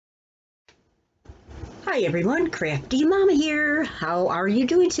Hi everyone, Crafty Mama here. How are you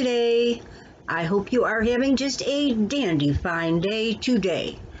doing today? I hope you are having just a dandy fine day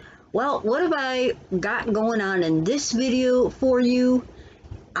today. Well, what have I got going on in this video for you?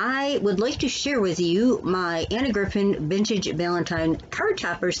 I would like to share with you my Anna Griffin Vintage Valentine card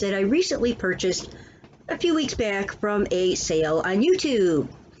toppers that I recently purchased a few weeks back from a sale on YouTube.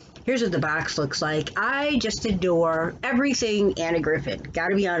 Here's what the box looks like. I just adore everything Anna Griffin.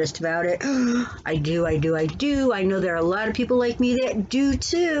 Gotta be honest about it. I do. I know there are a lot of people like me that do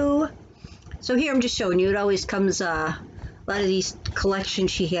too. So here I'm just showing you. It always comes, a lot of these collections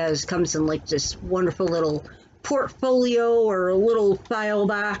she has comes in like this wonderful little portfolio or a little file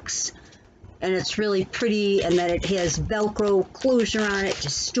box. And it's really pretty, and then it has Velcro closure on it to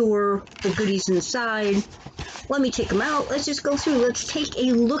store the goodies inside. Let me take them out. Let's just go through. Let's take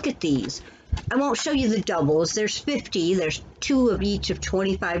a look at these. I won't show you the doubles. There's 50. There's 2 of each of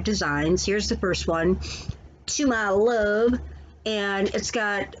 25 designs. Here's the first one, To My Love, and it's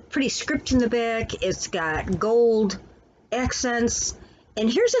got pretty script in the back. It's got gold accents.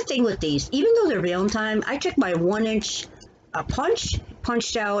 And here's the thing with these. Even though they're Valentine, I took my 1-inch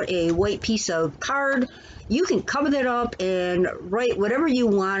punched out a white piece of card. You can cover that up and write whatever you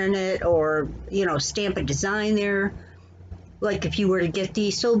want in it, or stamp a design there, like if you were to get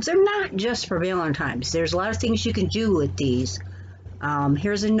these. So they're not just for Valentine's. There's a lot of things you can do with these.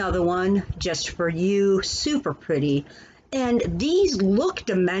 Here's another one just for you. Super pretty. And these look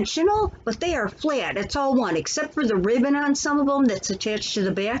dimensional, but they are flat. It's all one, except for the ribbon on some of them that's attached to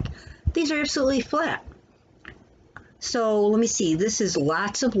the back. These are absolutely flat. So let me see, this is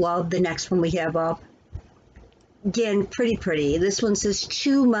Lots of Love, the next one we have up. Again, pretty. This one says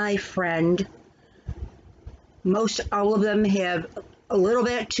To My Friend. All of them have a little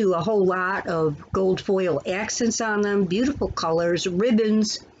bit to a whole lot of gold foil accents on them. Beautiful colors,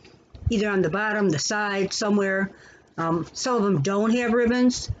 ribbons, either on the bottom, the side, somewhere. Some of them don't have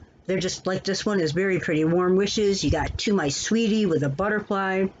ribbons. They're just like this one is very pretty. Warm Wishes. You got To My Sweetie with a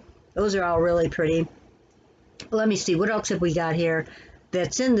butterfly. Those are all really pretty. Let me see, what else have we got here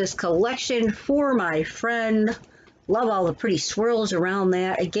that's in this collection? For My Friend. Love all the pretty swirls around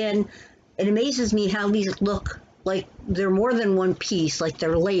that. Again, it amazes me how these look like they're more than one piece, like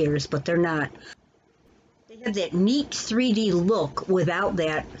they're layers, but they're not. They have that neat 3D look without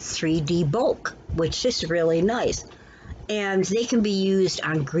that 3D bulk, which is really nice. And they can be used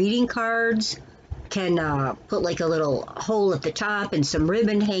on greeting cards. Can put like a little hole at the top and some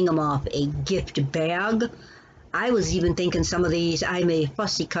ribbon, hang them off a gift bag. I was even thinking some of these I may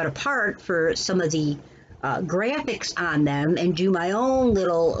fussy cut apart for some of the graphics on them and do my own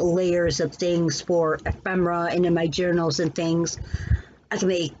little layers of things for ephemera and in my journals and things. I can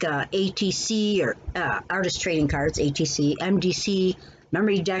make ATC or artist trading cards, ATC, MDC,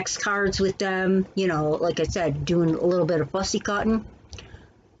 memory decks cards with them. Like I said, doing a little bit of fussy cutting.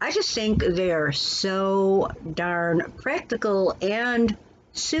 I just think they're so darn practical and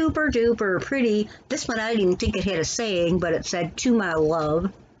super duper pretty. This one I didn't think it had a saying, but it said To My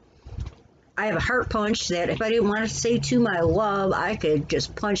Love. I have a heart punch that if I didn't want to say To My Love, I could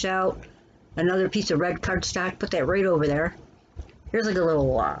just punch out another piece of red cardstock, put that right over there. Here's like a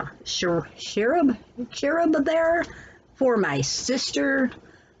little cherub there for my sister.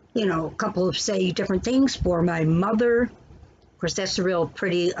 A couple of different things for my mother. Of course, that's a real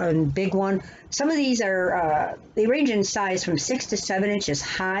pretty and big one. Some of these are, they range in size from 6 to 7 inches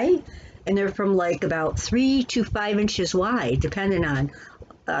high, and they're from like about 3 to 5 inches wide, depending on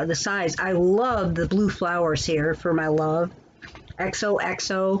the size. I love the blue flowers here for my love.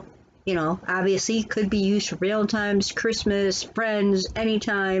 XOXO, obviously could be used for Valentine's, Christmas, friends,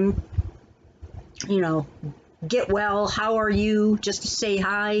 anytime. Get well, how are you, just to say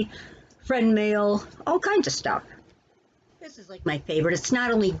hi, friend mail, all kinds of stuff. This is like my favorite. It's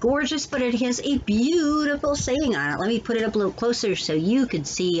not only gorgeous, but it has a beautiful saying on it. Let me put it up a little closer so you can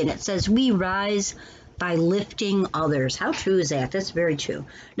see. And it says, "We rise by lifting others." How true is that? That's very true.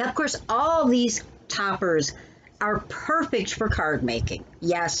 Now, of course, all these toppers are perfect for card making.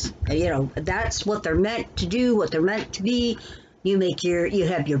 Yes, that's what they're meant to do, what they're meant to be. You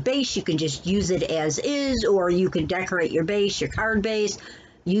have your base. You can just use it as is, or you can decorate your base, your card base.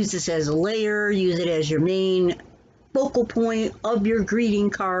 Use this as a layer. Use it as your main focal point of your greeting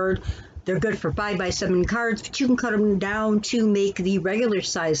card. They're good for 5x7 cards, but you can cut them down to make the regular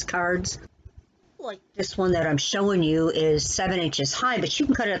size cards. Like this one that I'm showing you is 7 inches high, but you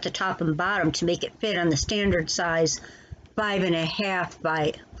can cut it at the top and bottom to make it fit on the standard size 5.5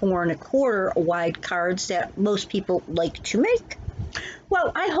 by 4.25 wide cards that most people like to make.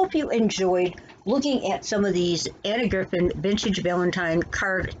 Well, I hope you enjoyed looking at some of these Anna Griffin Vintage Valentine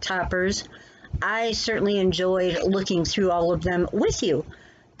card toppers. I certainly enjoyed looking through all of them with you.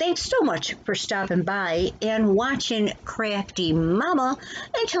 Thanks so much for stopping by and watching Crafty Mama.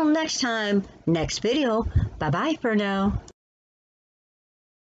 Until next time, next video. Bye-bye for now.